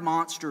green-eyed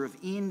monster of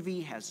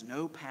envy has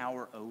no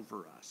power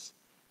over us,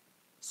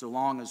 so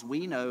long as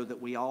we know that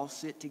we all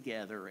sit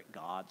together at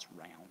God's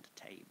round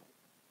table.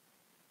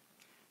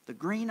 The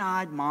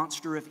green-eyed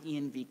monster of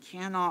envy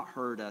cannot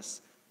hurt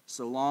us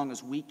so long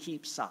as we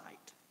keep sight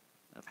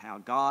of how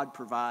God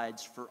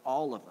provides for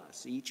all of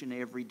us each and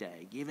every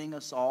day, giving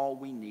us all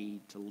we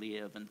need to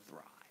live and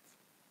thrive.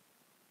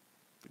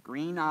 The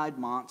green-eyed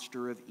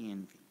monster of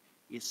envy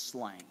is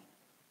slain,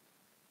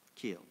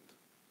 killed,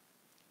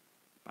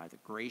 by the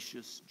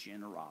gracious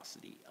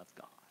generosity of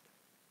God.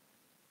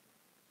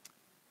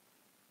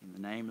 In the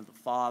name of the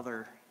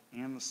Father,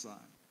 and the Son,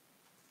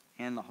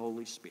 and the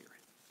Holy Spirit.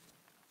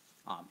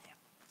 Amen.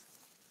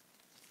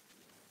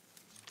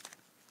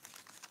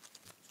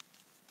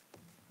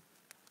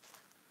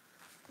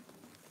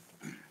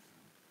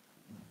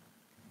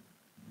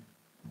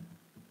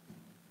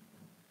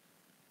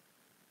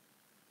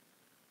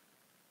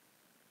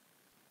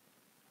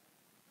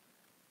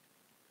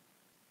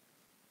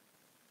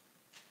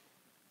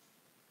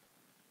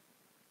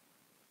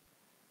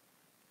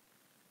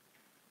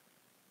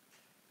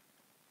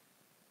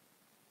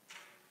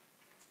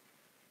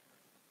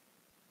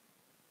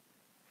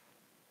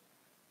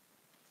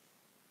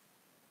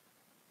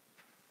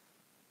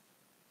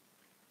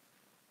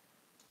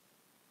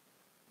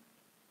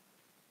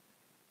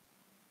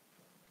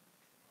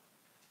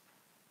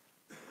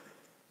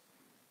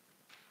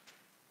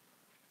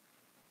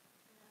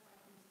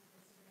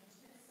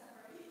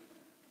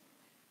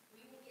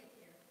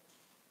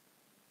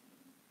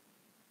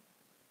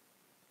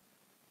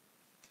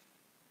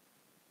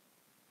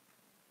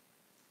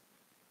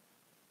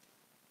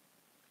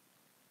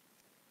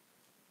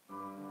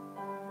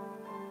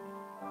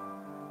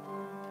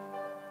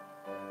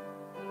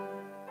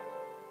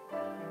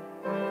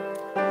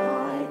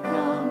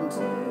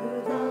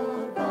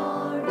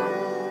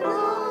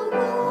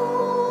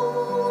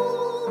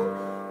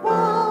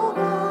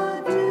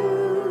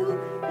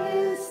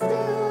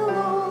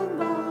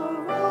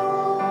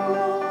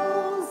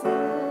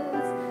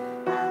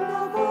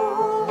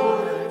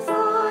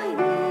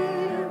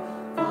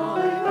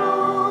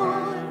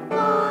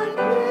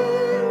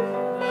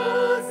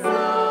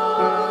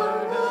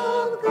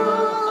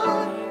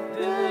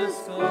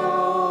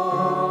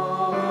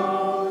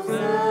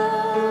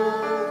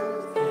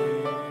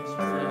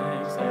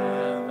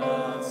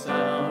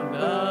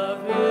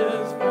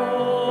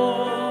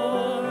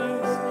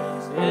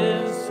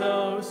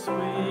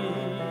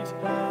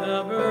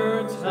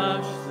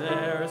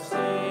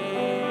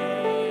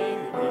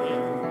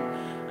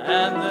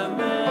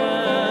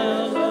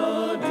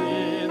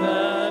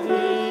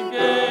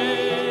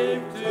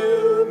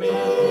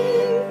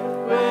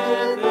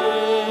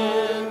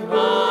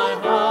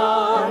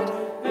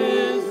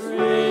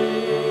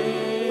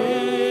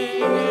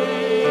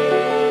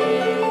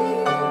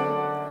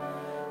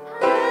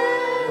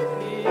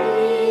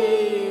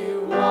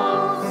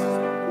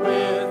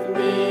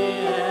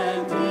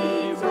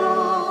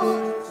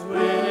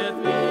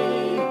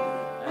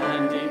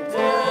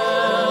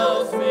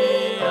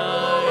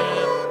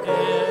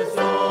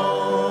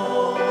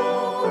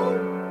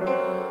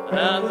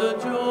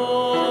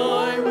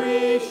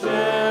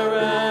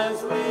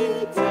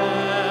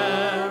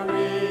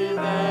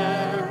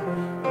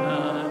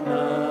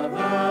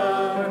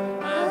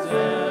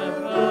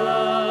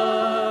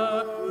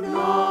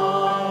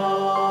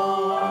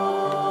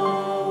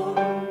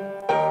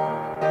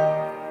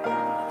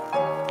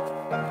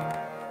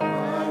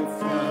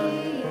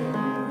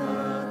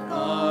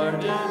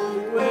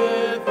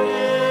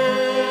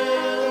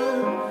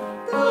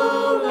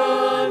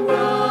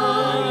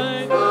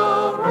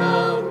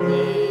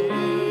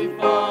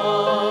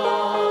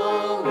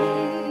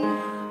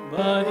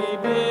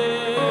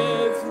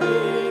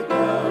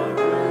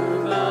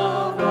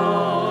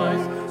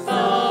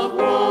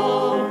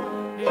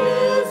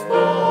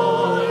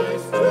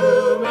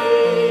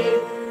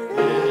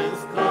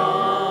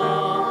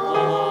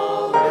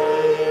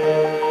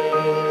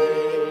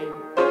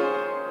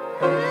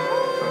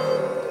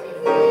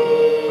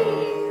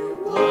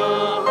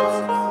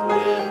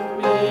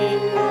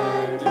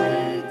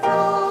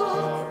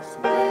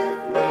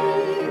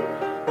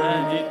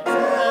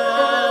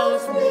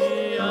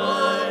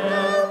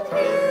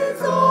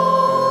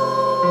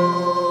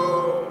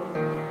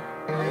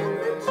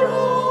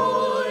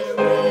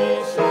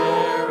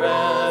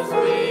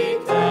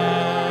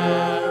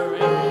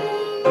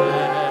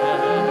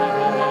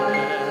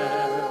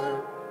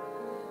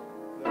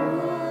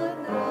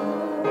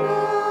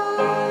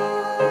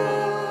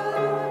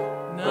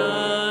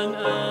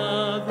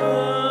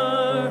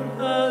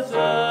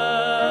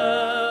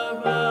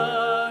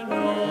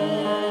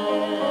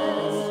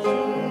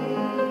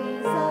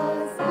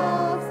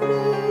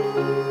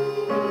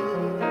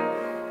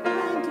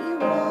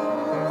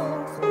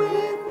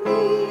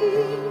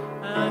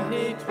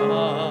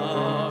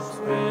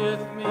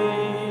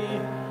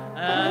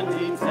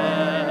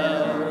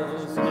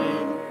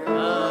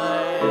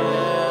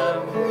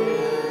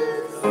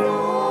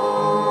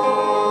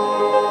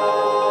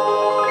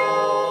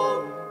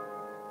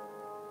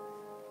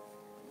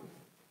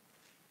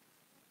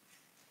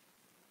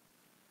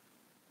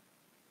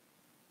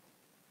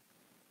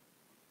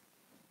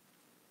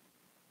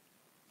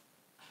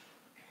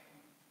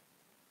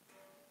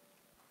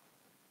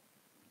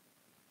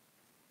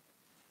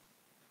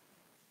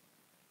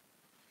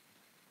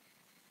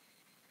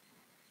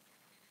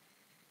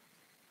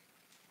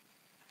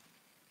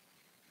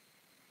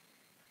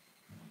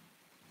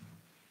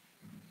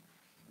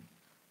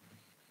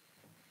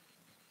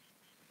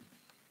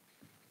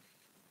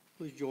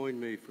 Please join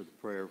me for the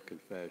prayer of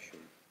confession.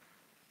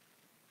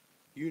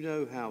 You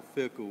know how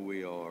fickle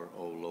we are,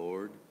 O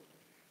Lord.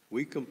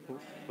 We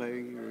compare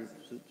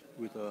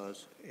with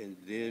us, and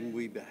then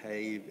we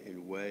behave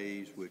in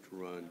ways which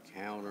run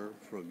counter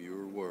from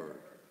your word.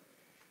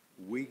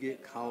 We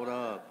get caught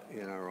up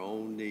in our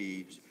own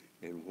needs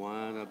and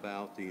whine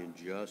about the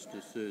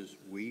injustices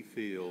we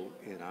feel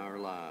in our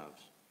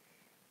lives.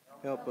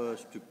 Help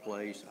us to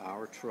place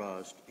our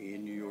trust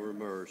in your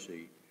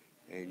mercy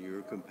and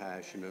your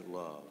compassionate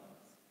love.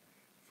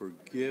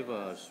 Forgive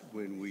us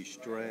when we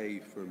stray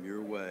from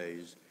your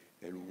ways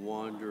and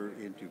wander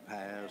into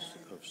paths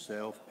of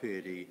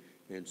self-pity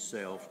and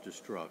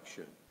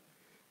self-destruction.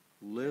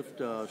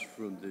 Lift us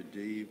from the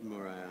deep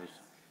morass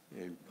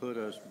and put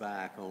us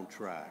back on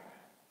track.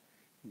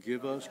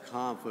 Give us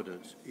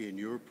confidence in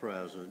your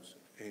presence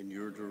and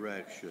your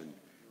direction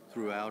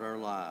throughout our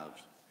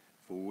lives,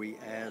 for we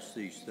ask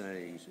these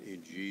things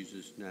in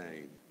Jesus'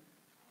 name.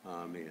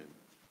 Amen.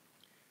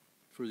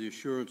 For the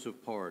assurance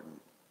of pardon,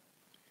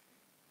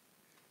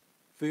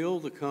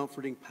 feel the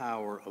comforting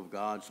power of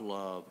God's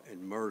love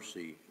and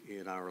mercy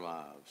in our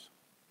lives.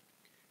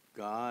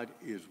 God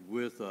is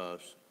with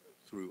us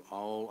through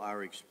all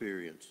our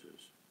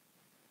experiences.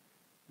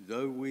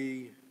 Though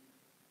we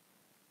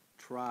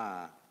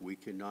try, we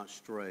cannot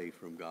stray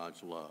from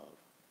God's love.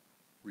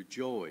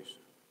 Rejoice.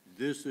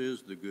 This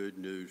is the good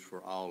news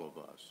for all of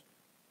us.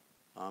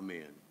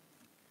 Amen.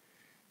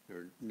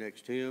 Our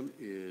next hymn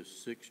is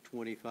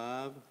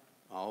 625,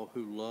 All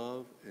Who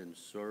Love and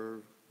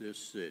Serve This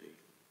City.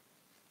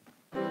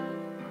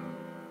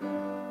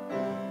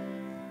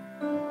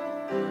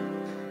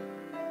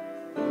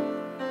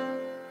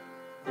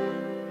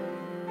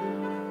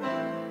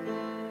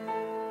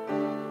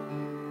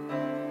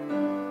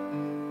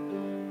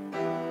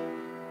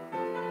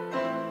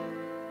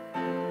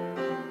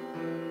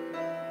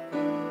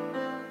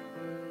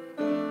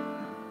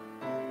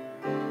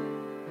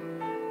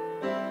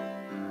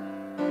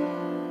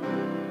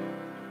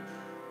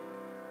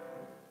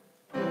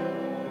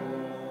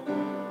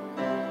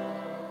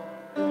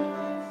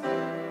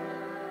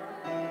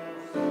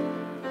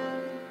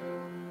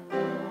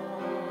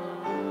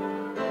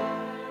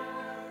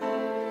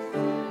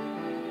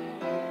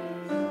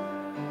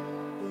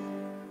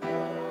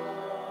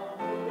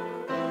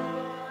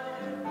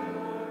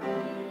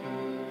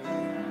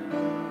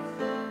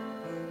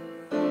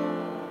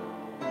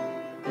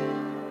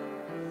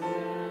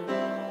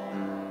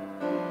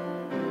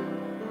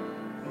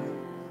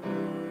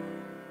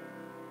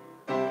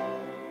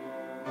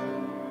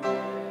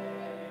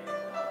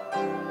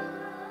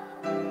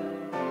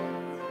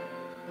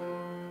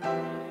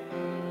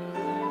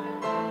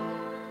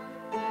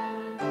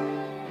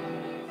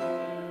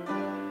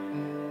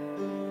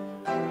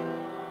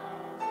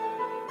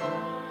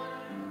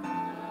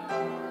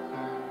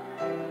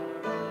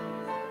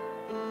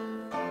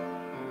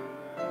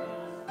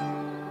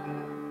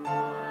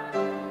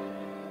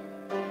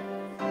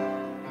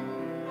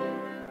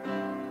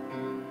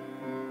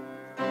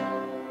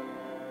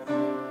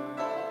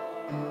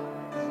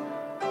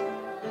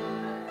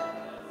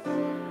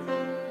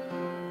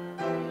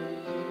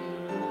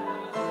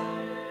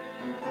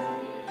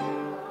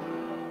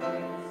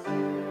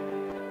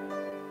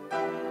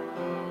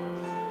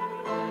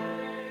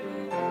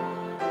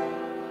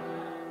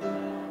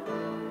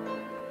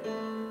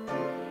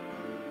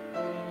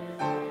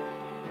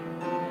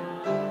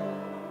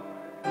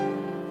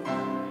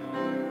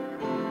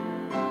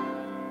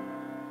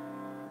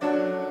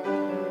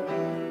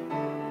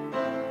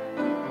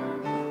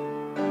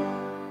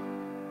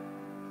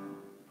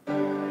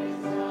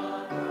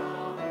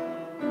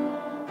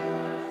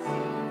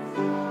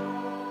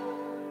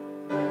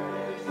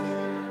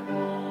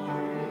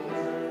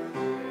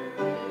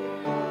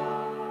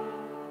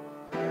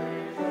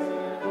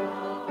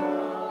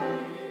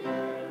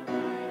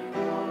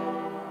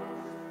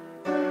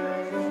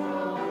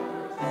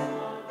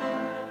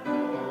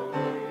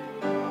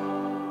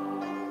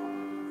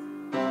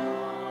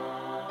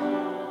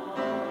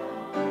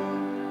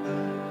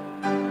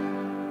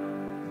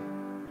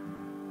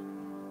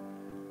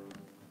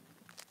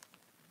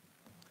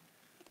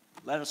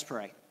 Let us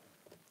pray.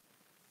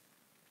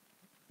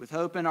 With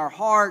hope in our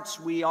hearts,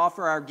 we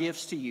offer our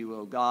gifts to you,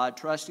 O God,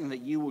 trusting that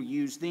you will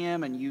use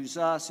them and use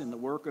us in the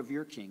work of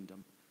your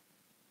kingdom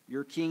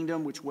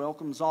which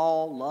welcomes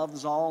all,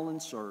 loves all, and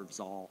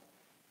serves all.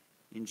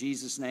 In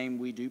Jesus' name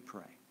we do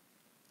pray.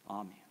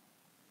 Amen.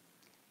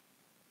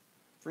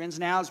 Friends,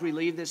 now as we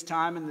leave this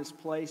time in this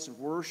place of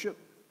worship,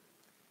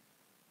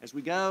 as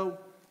we go,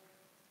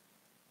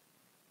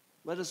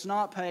 let us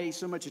not pay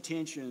so much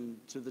attention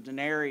to the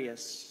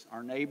denarius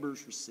our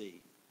neighbors receive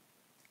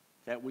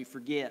that we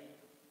forget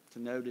to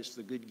notice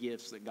the good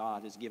gifts that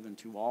God has given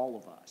to all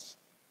of us.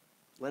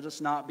 Let us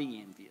not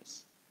be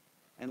envious,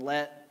 and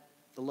let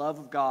the love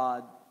of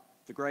God,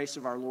 the grace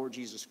of our Lord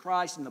Jesus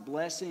Christ, and the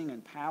blessing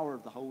and power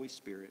of the Holy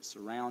Spirit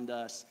surround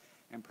us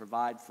and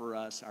provide for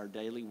us our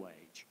daily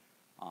wage.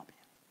 Amen.